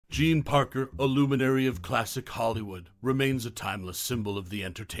Jean Parker, a luminary of classic Hollywood, remains a timeless symbol of the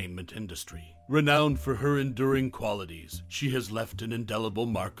entertainment industry. Renowned for her enduring qualities, she has left an indelible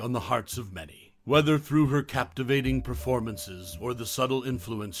mark on the hearts of many. Whether through her captivating performances or the subtle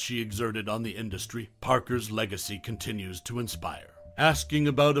influence she exerted on the industry, Parker's legacy continues to inspire. Asking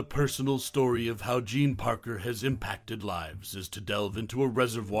about a personal story of how Jean Parker has impacted lives is to delve into a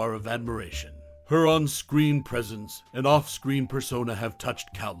reservoir of admiration. Her on-screen presence and off-screen persona have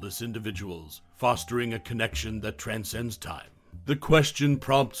touched countless individuals, fostering a connection that transcends time. The question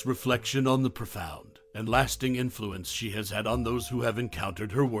prompts reflection on the profound and lasting influence she has had on those who have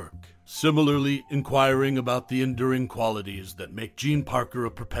encountered her work. Similarly, inquiring about the enduring qualities that make Jean Parker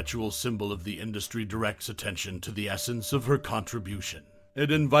a perpetual symbol of the industry directs attention to the essence of her contribution. It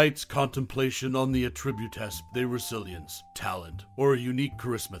invites contemplation on the attributes de resilience, talent, or a unique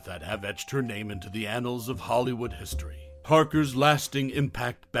charisma that have etched her name into the annals of Hollywood history. Parker's lasting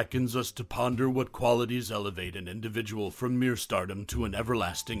impact beckons us to ponder what qualities elevate an individual from mere stardom to an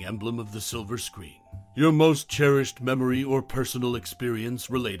everlasting emblem of the silver screen. Your most cherished memory or personal experience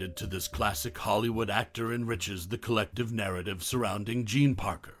related to this classic Hollywood actor enriches the collective narrative surrounding Jean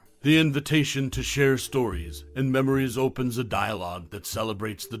Parker. The invitation to share stories and memories opens a dialogue that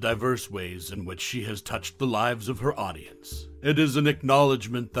celebrates the diverse ways in which she has touched the lives of her audience. It is an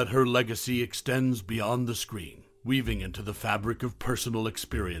acknowledgement that her legacy extends beyond the screen, weaving into the fabric of personal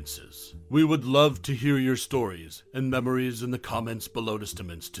experiences. We would love to hear your stories and memories in the comments below.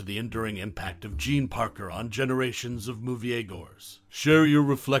 Testaments to the enduring impact of Jean Parker on generations of moviegoers. Share your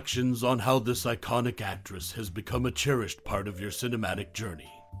reflections on how this iconic actress has become a cherished part of your cinematic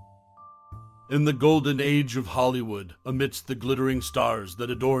journey. In the golden age of Hollywood, amidst the glittering stars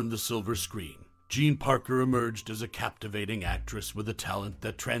that adorn the silver screen, Jean Parker emerged as a captivating actress with a talent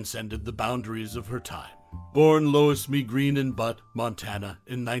that transcended the boundaries of her time. Born Lois Me Green in Butte, Montana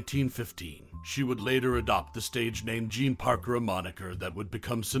in 1915, she would later adopt the stage name Jean Parker, a moniker that would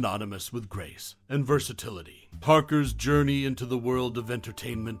become synonymous with grace and versatility. Parker's journey into the world of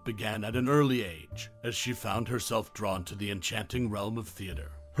entertainment began at an early age, as she found herself drawn to the enchanting realm of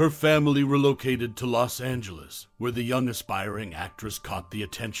theater. Her family relocated to Los Angeles, where the young aspiring actress caught the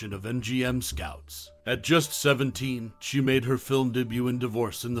attention of MGM scouts. At just 17, she made her film debut in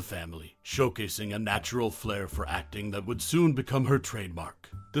Divorce in the Family, showcasing a natural flair for acting that would soon become her trademark.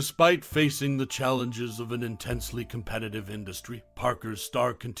 Despite facing the challenges of an intensely competitive industry, Parker's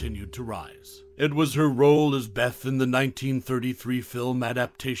star continued to rise. It was her role as Beth in the 1933 film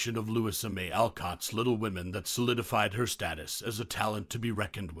adaptation of Louisa May Alcott's Little Women that solidified her status as a talent to be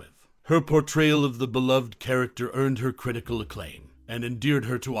reckoned with. Her portrayal of the beloved character earned her critical acclaim and endeared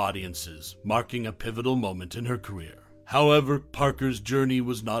her to audiences, marking a pivotal moment in her career. However, Parker's journey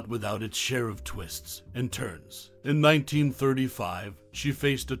was not without its share of twists and turns. In 1935, she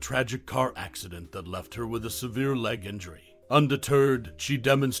faced a tragic car accident that left her with a severe leg injury. Undeterred, she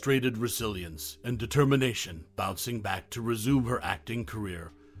demonstrated resilience and determination, bouncing back to resume her acting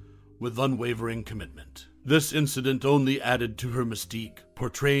career with unwavering commitment. This incident only added to her mystique,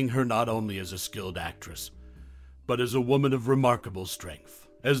 portraying her not only as a skilled actress, but as a woman of remarkable strength.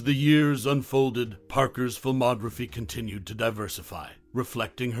 As the years unfolded, Parker's filmography continued to diversify,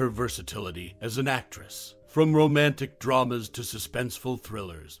 reflecting her versatility as an actress. From romantic dramas to suspenseful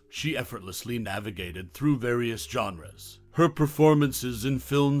thrillers, she effortlessly navigated through various genres. Her performances in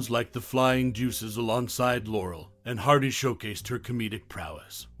films like The Flying Deuces alongside Laurel and Hardy showcased her comedic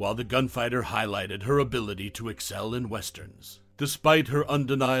prowess, while The Gunfighter highlighted her ability to excel in westerns. Despite her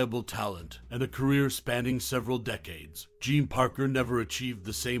undeniable talent and a career spanning several decades, Jean Parker never achieved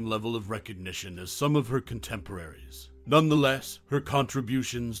the same level of recognition as some of her contemporaries. Nonetheless, her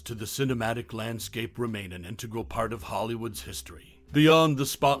contributions to the cinematic landscape remain an integral part of Hollywood's history. Beyond the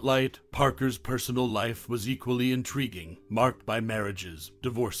spotlight, Parker's personal life was equally intriguing, marked by marriages,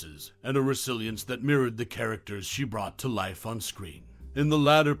 divorces, and a resilience that mirrored the characters she brought to life on screen. In the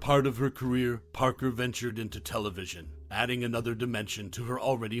latter part of her career, Parker ventured into television, adding another dimension to her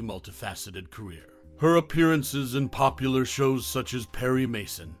already multifaceted career. Her appearances in popular shows such as Perry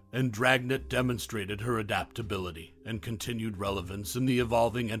Mason and Dragnet demonstrated her adaptability and continued relevance in the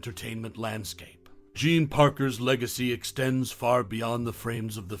evolving entertainment landscape. Jean Parker's legacy extends far beyond the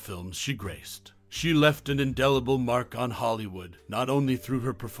frames of the films she graced. She left an indelible mark on Hollywood, not only through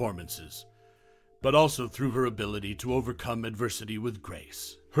her performances, but also through her ability to overcome adversity with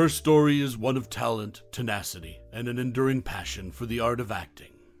grace. Her story is one of talent, tenacity, and an enduring passion for the art of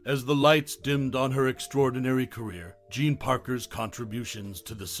acting. As the lights dimmed on her extraordinary career, Jean Parker's contributions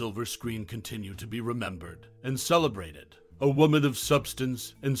to the silver screen continue to be remembered and celebrated. A woman of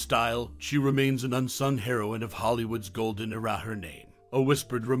substance and style, she remains an unsung heroine of Hollywood's golden era. Her name, a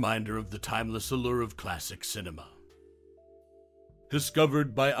whispered reminder of the timeless allure of classic cinema.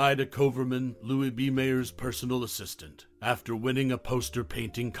 Discovered by Ida Coverman, Louis B. Mayer's personal assistant, after winning a poster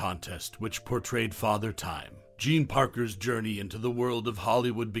painting contest which portrayed Father Time, Jean Parker's journey into the world of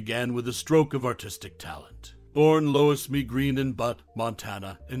Hollywood began with a stroke of artistic talent. Born Lois Me Green in Butte,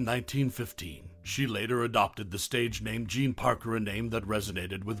 Montana, in 1915, she later adopted the stage name Jean Parker, a name that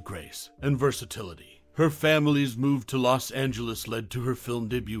resonated with grace and versatility. Her family's move to Los Angeles led to her film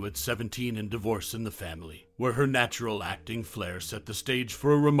debut at 17 in Divorce in the Family, where her natural acting flair set the stage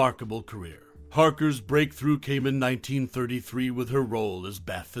for a remarkable career. Parker's breakthrough came in 1933 with her role as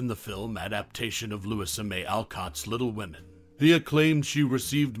Beth in the film adaptation of Louisa May Alcott's Little Women. The acclaim she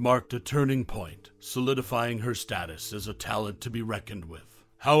received marked a turning point, solidifying her status as a talent to be reckoned with.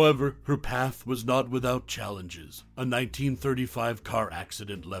 However, her path was not without challenges. A 1935 car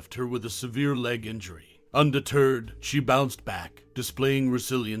accident left her with a severe leg injury. Undeterred, she bounced back, displaying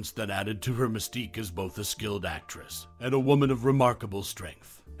resilience that added to her mystique as both a skilled actress and a woman of remarkable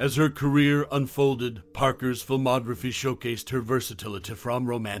strength. As her career unfolded, Parker's filmography showcased her versatility from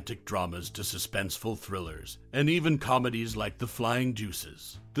romantic dramas to suspenseful thrillers, and even comedies like The Flying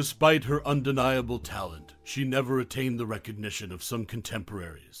Deuces. Despite her undeniable talent, she never attained the recognition of some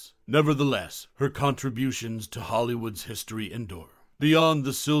contemporaries. Nevertheless, her contributions to Hollywood's history endure. Beyond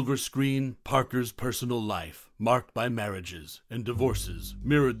the silver screen, Parker's personal life, marked by marriages and divorces,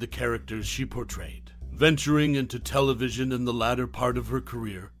 mirrored the characters she portrayed. Venturing into television in the latter part of her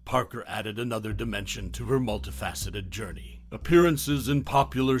career, Parker added another dimension to her multifaceted journey. Appearances in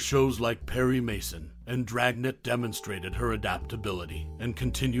popular shows like Perry Mason and Dragnet demonstrated her adaptability and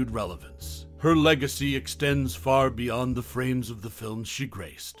continued relevance. Her legacy extends far beyond the frames of the films she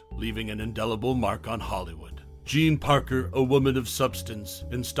graced, leaving an indelible mark on Hollywood. Jean Parker, a woman of substance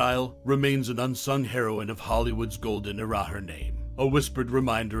and style, remains an unsung heroine of Hollywood's golden era. Her name, a whispered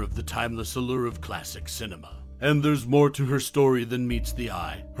reminder of the timeless allure of classic cinema. And there's more to her story than meets the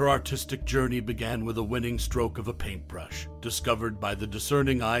eye. Her artistic journey began with a winning stroke of a paintbrush, discovered by the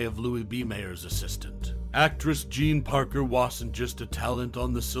discerning eye of Louis B. Mayer's assistant. Actress Jean Parker wasn't just a talent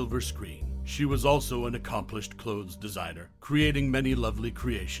on the silver screen. She was also an accomplished clothes designer, creating many lovely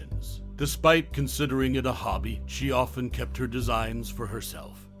creations. Despite considering it a hobby, she often kept her designs for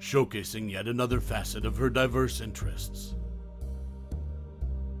herself, showcasing yet another facet of her diverse interests.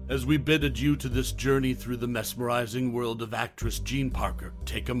 As we bid adieu to this journey through the mesmerizing world of actress Jean Parker,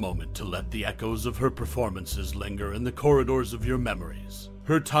 take a moment to let the echoes of her performances linger in the corridors of your memories.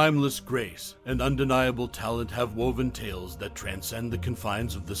 Her timeless grace and undeniable talent have woven tales that transcend the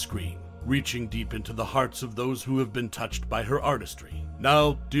confines of the screen, reaching deep into the hearts of those who have been touched by her artistry.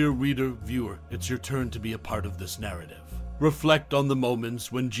 Now, dear reader, viewer, it's your turn to be a part of this narrative. Reflect on the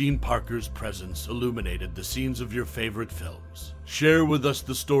moments when Jean Parker's presence illuminated the scenes of your favorite films. Share with us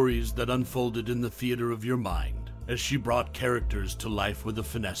the stories that unfolded in the theater of your mind, as she brought characters to life with a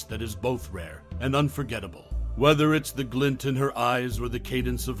finesse that is both rare and unforgettable. Whether it's the glint in her eyes or the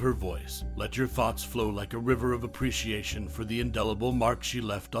cadence of her voice, let your thoughts flow like a river of appreciation for the indelible mark she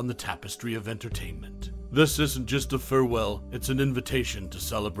left on the tapestry of entertainment. This isn't just a farewell, it's an invitation to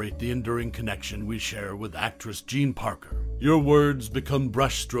celebrate the enduring connection we share with actress Jean Parker. Your words become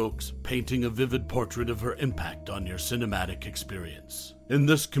brushstrokes, painting a vivid portrait of her impact on your cinematic experience. In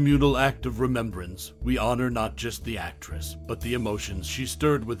this communal act of remembrance, we honor not just the actress, but the emotions she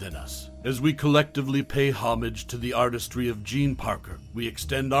stirred within us. As we collectively pay homage to the artistry of Jean Parker, we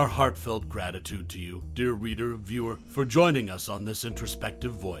extend our heartfelt gratitude to you, dear reader, viewer, for joining us on this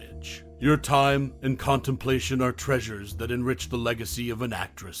introspective voyage. Your time and contemplation are treasures that enrich the legacy of an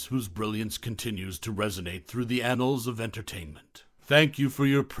actress whose brilliance continues to resonate through the annals of entertainment. Thank you for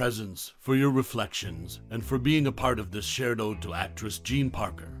your presence, for your reflections, and for being a part of this shared ode to actress Jean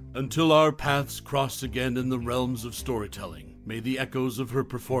Parker. Until our paths cross again in the realms of storytelling, may the echoes of her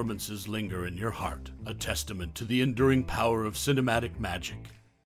performances linger in your heart, a testament to the enduring power of cinematic magic.